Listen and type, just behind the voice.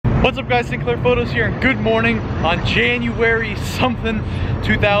What's up guys, Sinclair Photos here, and good morning on January something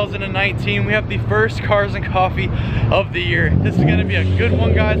 2019. We have the first Cars and Coffee of the year. This is gonna be a good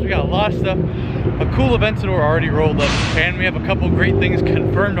one, guys. We got a lot of stuff. A cool Aventador already rolled up, and we have a couple great things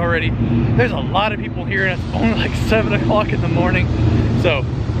confirmed already. There's a lot of people here, and it's only like 7 o'clock in the morning. So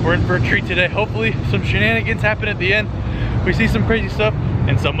we're in for a treat today. Hopefully some shenanigans happen at the end. We see some crazy stuff,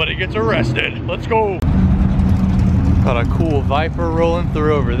 and somebody gets arrested. Let's go. Got a cool Viper rolling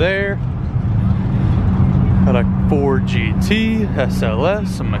through over there. Got a Ford GT, SLS,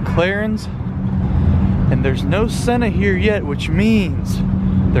 some McLarens. And there's no Senna here yet, which means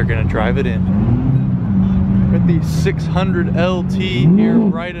they're gonna drive it in. Got the 600 LT here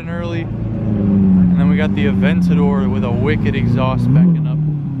bright and early. And then we got the Aventador with a wicked exhaust backing up.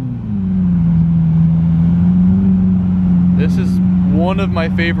 This is one of my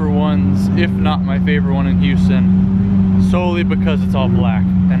favorite ones, if not my favorite one in Houston. Solely because it's all black,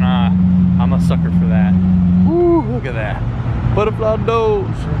 and I'm a sucker for that. Ooh, look at that. Butterfly nose.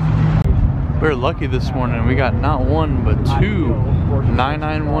 We were lucky this morning. We got not one, but two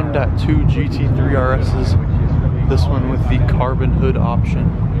 991.2 GT3 RSs. This one with the carbon hood option.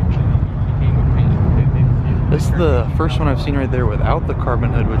 This is the first one I've seen right there without the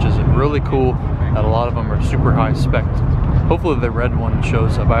carbon hood, which is really cool. That a lot of them are super high spec. Hopefully the red one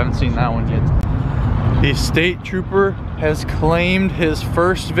shows up. I haven't seen that one yet. The state trooper has claimed his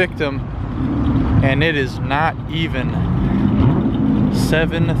first victim, and it is not even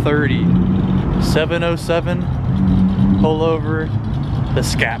 7:30. 7:07, pull over the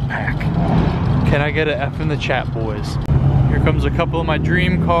Scat Pack. Can I get an F in the chat, boys? Here comes a couple of my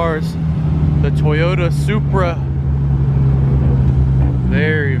dream cars. The Toyota Supra.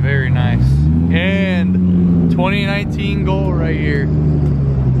 Very, very nice. And 2019 goal right here.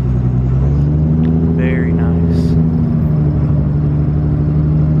 Very nice.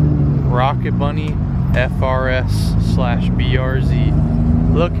 Rocket Bunny FRS/BRZ.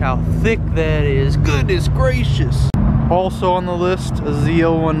 Look how thick that is. Goodness gracious. Also on the list, a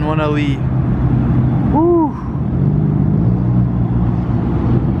ZL11LE. Woo.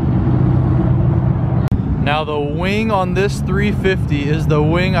 Now the wing on this 350 is the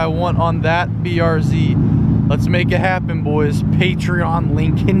wing I want on that BRZ. Let's make it happen, boys. Patreon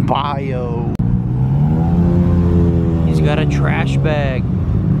link in bio. He's got a trash bag.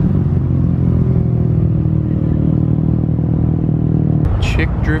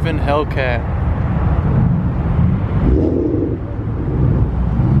 Chick-driven Hellcat.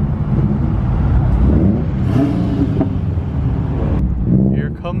 Here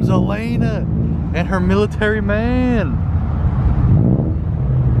comes Elena and her military man.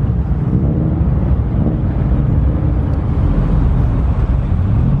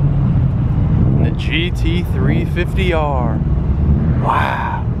 The GT350R.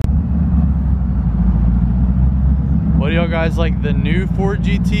 Wow. What do y'all guys like, the new Ford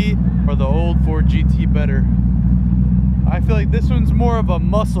GT or the old Ford GT better? I feel like this one's more of a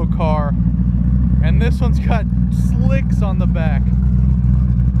muscle car, and this one's got slicks on the back.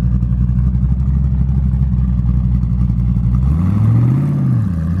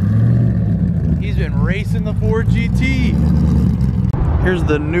 He's been racing the Ford GT. Here's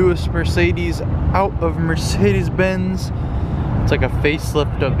the newest Mercedes out of Mercedes-Benz. It's like a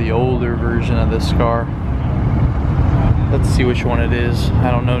facelift of the older version of this car. Let's see which one it is.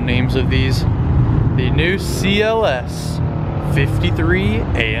 I don't know names of these. The new CLS 53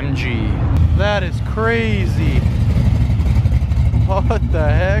 AMG. That is crazy. What the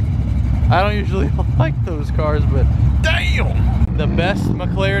heck? I don't usually like those cars, but damn! The best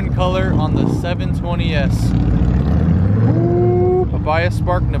McLaren color on the 720S. Ooh, Papaya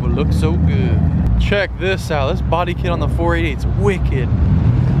Spark never looked so good. Check this out. This body kit on the 488's wicked.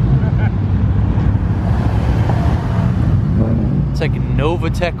 It's like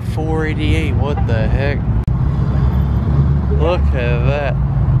Novatech 488. What the heck? Look at that.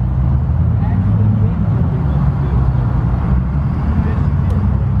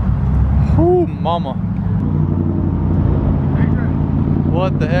 Whoo, mama.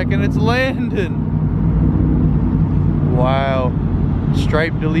 What the heck? And it's landing. Wow.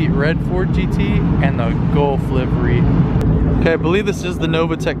 Striped Elite Red Ford GT and the Gulf livery. Okay, I believe this is the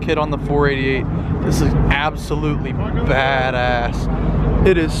Novatech kit on the 488. This is absolutely badass.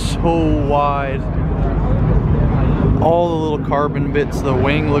 It is so wide. All the little carbon bits. The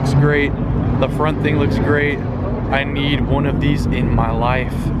wing looks great. The front thing looks great. I need one of these in my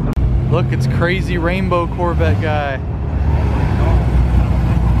life. Look, it's crazy rainbow Corvette guy.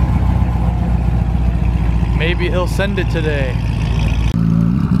 Maybe he'll send it today.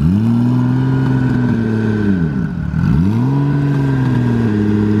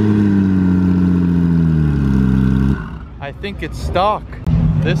 think it's stock.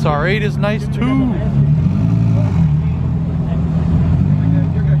 This R8 is nice too.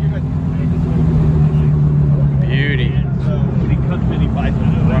 Beauty.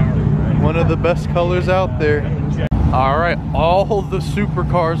 One of the best colors out there. All right, all the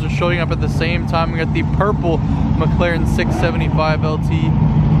supercars are showing up at the same time. We got the purple McLaren 675 LT,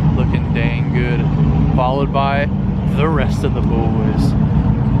 looking dang good, followed by the rest of the boys.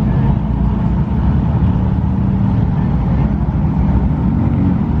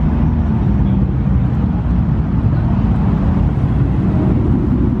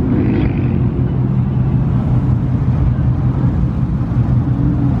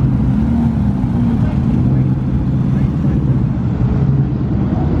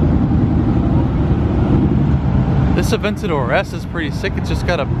 This Aventador S is pretty sick. It's just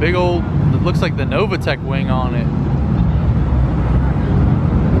got a big old, it looks like the Novatec wing on it.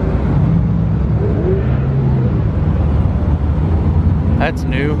 That's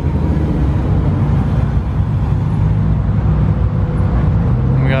new.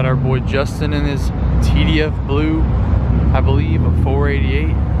 And we got our boy Justin in his TDF blue, I believe, a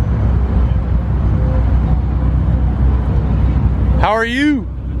 488. How are you?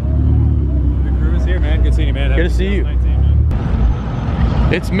 Here, man. Good seeing you, man. Good to see you.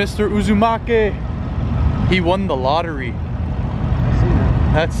 It's Mr. Uzumake. He won the lottery.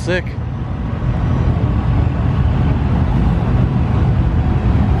 That's sick.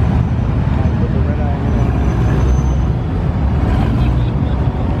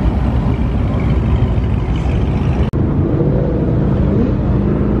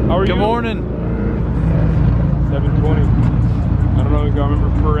 How are you? Good morning. 7:20. I don't know if y'all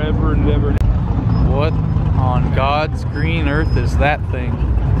remember forever and ever. What on God's green earth is that thing?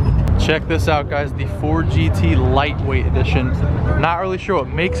 Check this out, guys. The 4GT Lightweight Edition. Not really sure what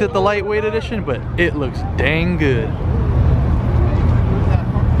makes it the Lightweight Edition, but it looks dang good.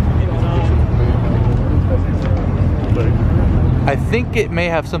 I think it may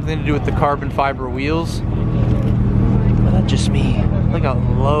have something to do with the carbon fiber wheels. But that's just me. Look how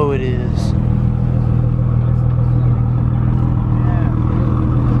low it is.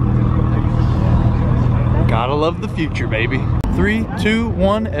 Gotta love the future, baby. 3, 2,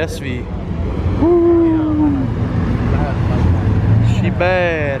 1, SV. Woo. She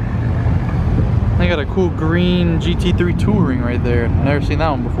bad. They got a cool green GT3 Touring right there. Never seen that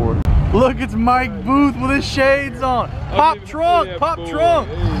one before. Look, it's Mike Booth with his shades on. Pop trunk, pop trunk.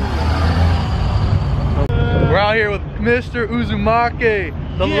 We're out here with Mr. Uzumake,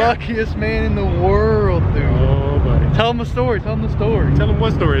 the luckiest man in the world, dude. Oh, buddy. Tell him a story, tell him the story. Tell him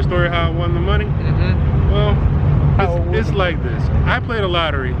what story? A story how I won the money? Well, it's like this. I play the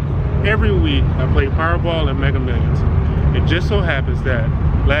lottery every week. I play Powerball and Mega Millions. It just so happens that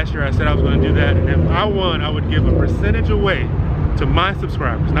last year I said I was going to do that, and if I won, I would give a percentage away to my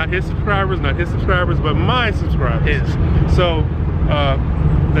subscribers. Not his subscribers, not his subscribers, but my subscribers. His. So,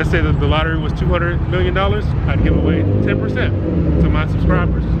 let's say that the lottery was $200 million, I'd give away 10% to my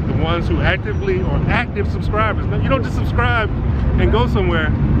subscribers. The ones who actively or active subscribers. Now, you don't just subscribe and go somewhere.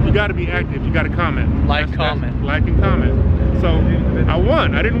 You got to be active. You got to comment. Like, comment. Like and comment. So I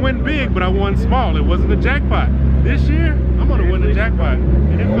won. I didn't win big, but I won small. It wasn't a jackpot. This year, I'm going to win the jackpot.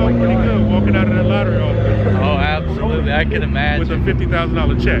 And it felt pretty good walking out of that lottery office. Oh, absolutely. I can imagine. With a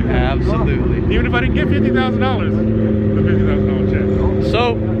 $50,000 check. Absolutely. Even if I didn't get $50,000, the $50,000 check.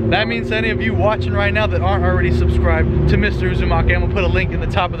 So that means any of you watching right now that aren't already subscribed to Mr. Uzumake, I'm gonna put a link in the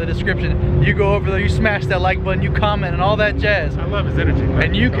top of the description. You go over there, you smash that like button, you comment and all that jazz. I love his energy, man.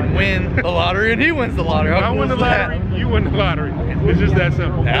 And you can win the lottery, and he wins the lottery. If I win the lottery, you win the lottery. It's just that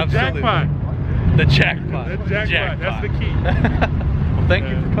simple. Absolutely. The jackpot. The jackpot. The jackpot. That's the key. Well, thank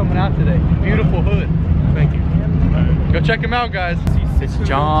you for coming out today. Beautiful hood. Thank you. Go check him out, guys. It's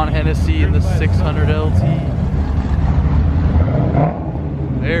John Hennessy in the 600 LT.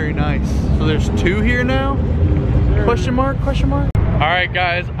 Very nice. So there's two here now? Question mark, question mark? All right,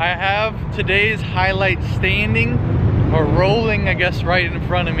 guys, I have today's highlight standing, or rolling, I guess, right in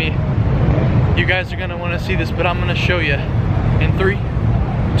front of me. You guys are gonna wanna see this, but I'm gonna show you in 3,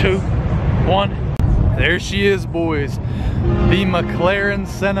 2, 1. There she is, boys. The McLaren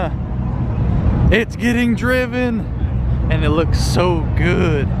Senna. It's getting driven, and it looks so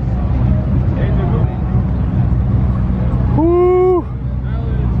good. Woo!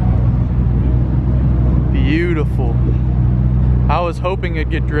 Beautiful. I was hoping it'd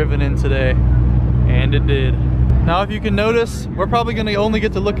get driven in today, and it did. Now, if you can notice, we're probably gonna only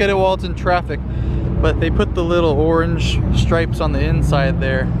get to look at it while it's in traffic, but they put the little orange stripes on the inside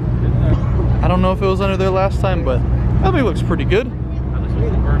there. I don't know if it was under there last time, but that looks pretty good.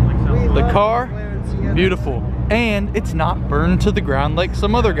 The car, beautiful. and it's not burned to the ground like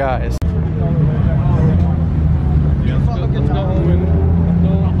some other guys.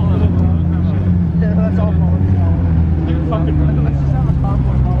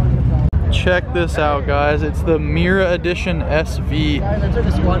 Check this out, guys. It's the Mira Edition SV.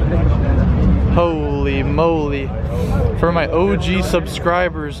 Holy moly. For my OG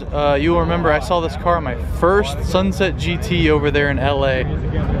subscribers, you'll remember I saw this car on my first Sunset GT over there in LA.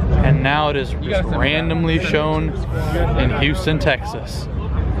 And now it is just randomly shown in Houston, Texas.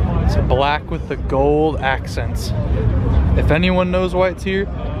 It's black with the gold accents. If anyone knows why it's here,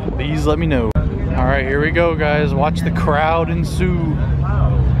 please let me know. All right, here we go, guys. Watch the crowd ensue.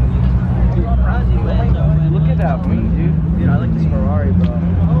 Look at that wing, dude. Dude, I like this Ferrari, bro.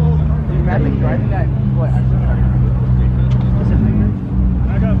 Imagine driving that. What?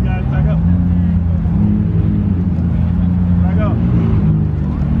 Back up, guys. Back up. Back up.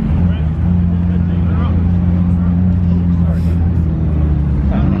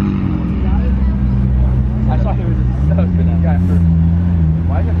 I saw he was so good at that.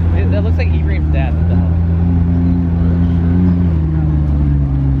 Why is it? That looks like Ibrahim's dad. What the hell?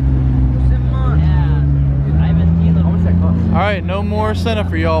 Alright, no more Senna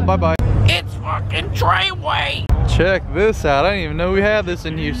for y'all. Bye-bye. It's fucking Treyway! Check this out. I didn't even know we had this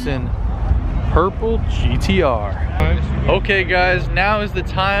in Houston. Purple GTR. Okay, guys, now is the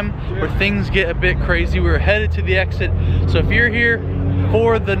time where things get a bit crazy. We're headed to the exit. So if you're here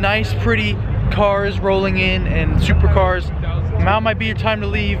for the nice, pretty cars rolling in and supercars, now might be your time to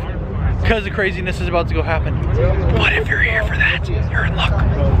leave because the craziness is about to go happen. But if you're here for that, you're in luck.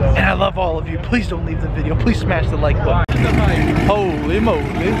 And I love all of you. Please don't leave the video. Please smash the like button. Holy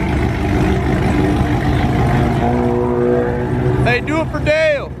moly. Hey, do it for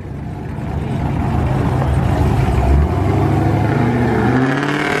Dale.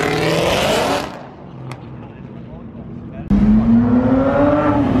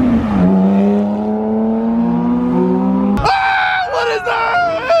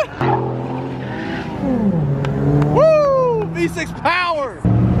 V6 power!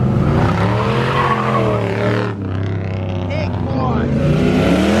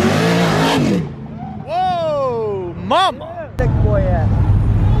 Whoa, mama! Big boy at.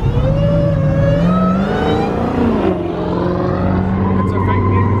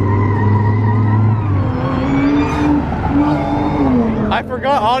 I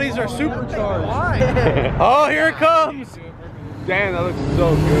forgot Audis are supercharged. Why? Oh, here it comes! Damn, that looks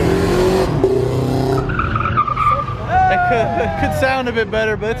so good. It could sound a bit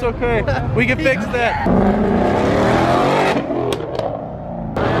better, but it's okay. We can fix that.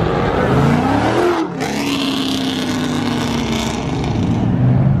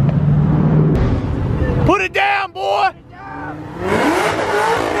 Put it down, boy!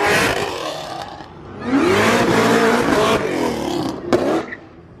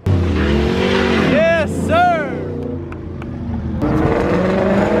 Yes, sir!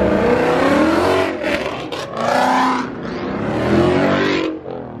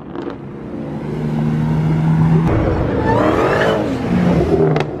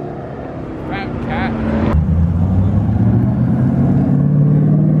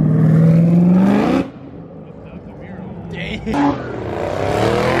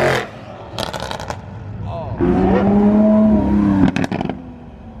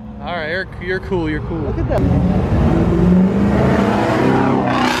 Alright, you're cool, you're cool. Look at that.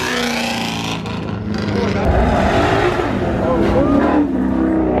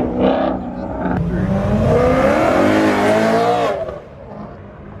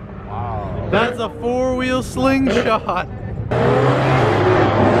 Wow. That's a four-wheel slingshot.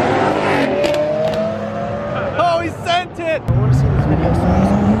 Oh, he sent it! I want to see this video soon.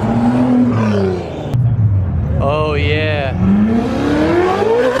 Oh, yeah.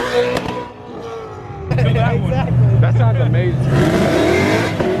 Exactly. That sounds amazing.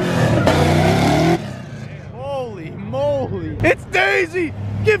 Holy moly. It's Daisy!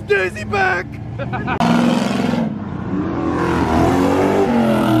 Give Daisy back!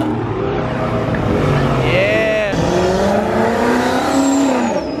 Yeah.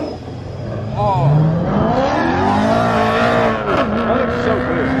 Oh. That looks so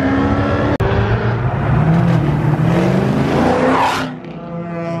good.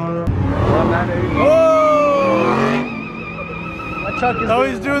 Oh,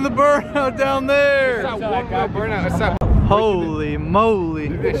 he's doing the burnout down there. It's that burnout. It's that. Holy moly.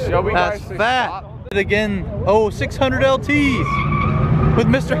 That's fat. Again, oh, 600 LT with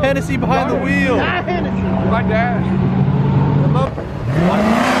Mr. Hennessy behind the wheel. My dad.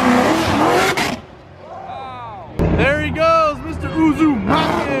 There he goes, Mr.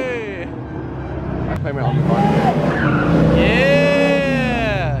 Uzumaki. Play me on the button.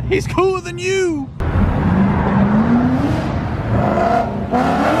 He's cooler than you.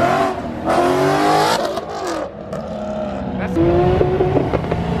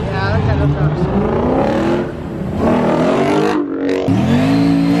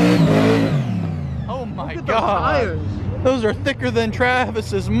 Oh my God. Those are thicker than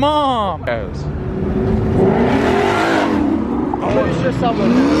Travis's mom. I'm pretty sure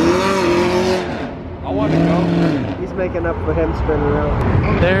someone. I want to go. He's making up for him spinning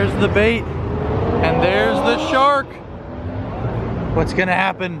around. There's the bait, and there's the shark. What's gonna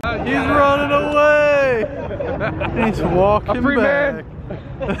happen? He's running away. He's walking back.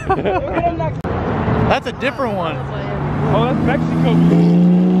 That's a different one. Oh, that's Mexico.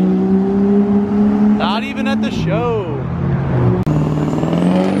 Not even at the show.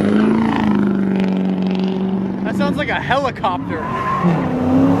 That sounds like a helicopter.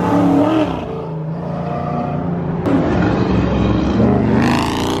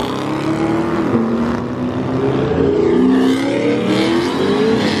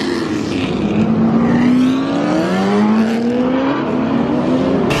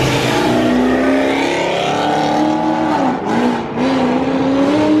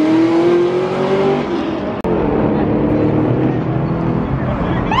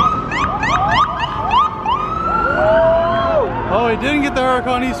 He didn't get the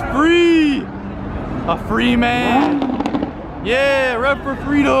hurricane, he's free! A free man! Yeah, rep for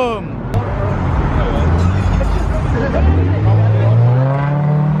freedom!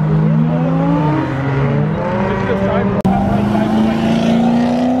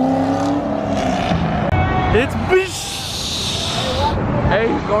 It's bish! Hey,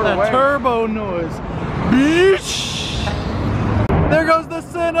 he's going that away. Turbo noise. Bish! There goes the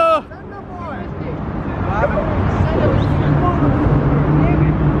Senna!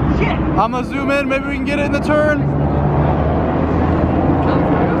 I'm gonna zoom in, maybe we can get it in the turn.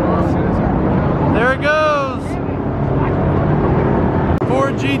 There it goes.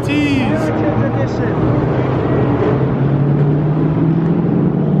 4 GTs.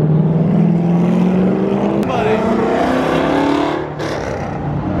 Buddy.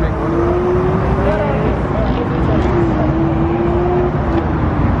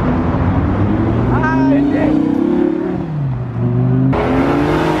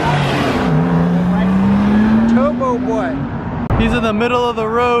 He's in the middle of the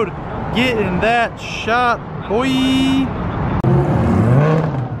road getting that shot, boy.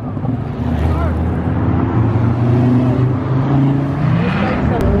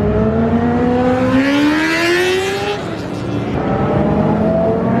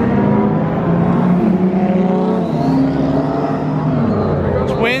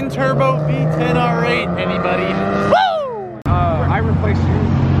 Twin turbo V10 R8, anybody? Woo! I replaced you.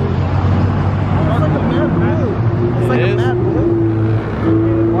 It's like a mad blue.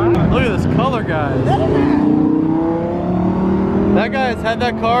 Look at this color, guys. That guy has had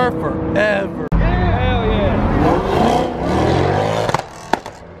that car forever. Hell yeah.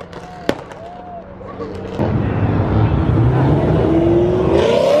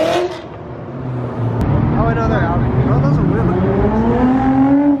 Oh, another Audi. Oh, those are really cool.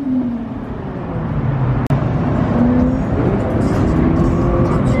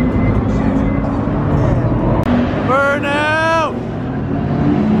 Burnout!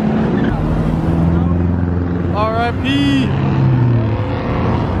 R.I.P.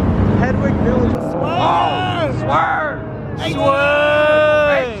 Hedwig Village. Oh, Swerve!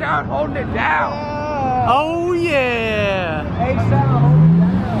 Sway! H-Sound holding it down. Oh yeah! H-Sound holding it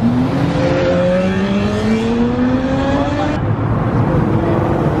down.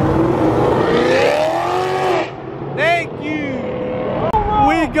 Thank you!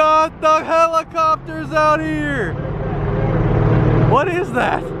 We got the helicopters out here! What is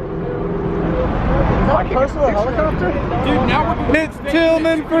that? Personal helicopter? Dude, now we're It's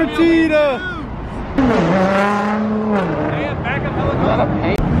Tillman Fertitta! backup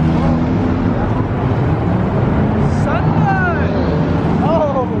helicopter. Sunlight!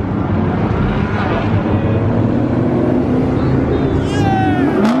 Oh!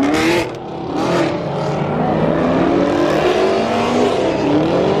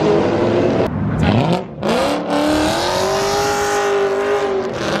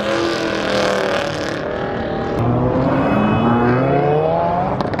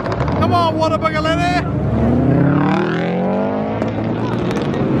 Come on, Whataburger lady!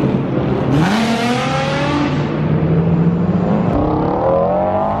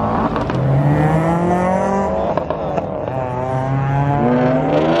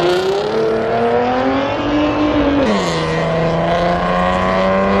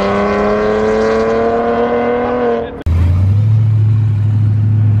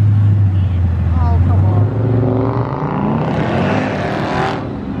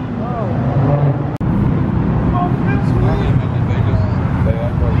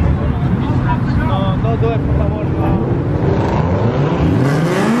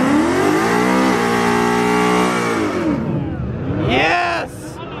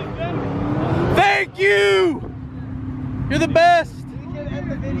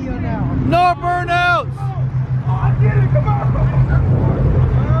 No burnouts! Oh, I did it, come on!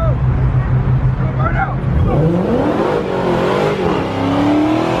 Burnout!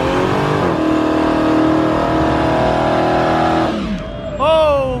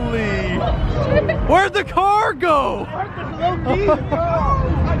 Holy! Where'd the car go?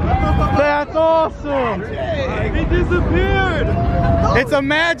 That's awesome! He disappeared! It's a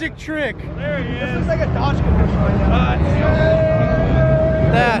magic trick! There he is. It's like a Dodge commercial right now.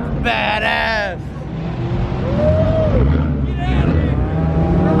 That's badass!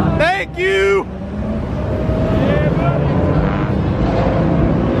 Thank you!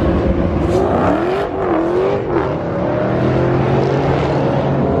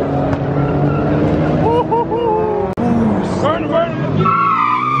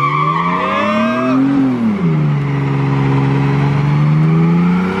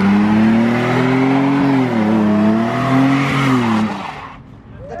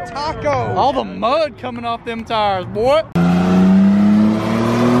 All the mud coming off them tires, boy.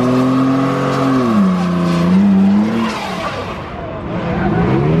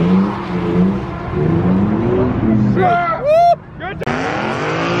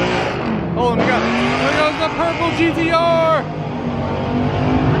 Oh my God! There goes the purple GTR. I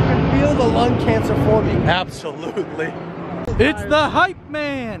can feel the lung cancer forming. Absolutely. It's the hype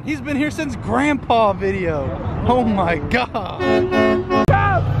man. He's been here since Grandpa video. Oh my God.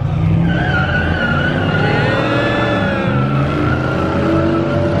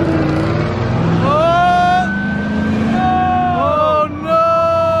 Oh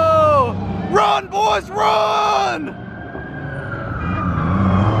no! Run, boys, run!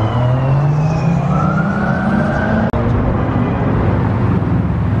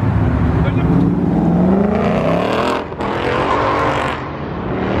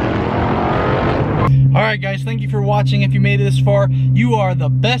 Alright guys, thank you for watching. If you made it this far, you are the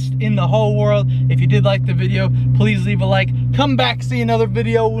best in the whole world. If you did like the video, please leave a like. Come back, see another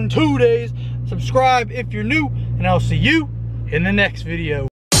video in 2 days. Subscribe if you're new, and I'll see you in the next video.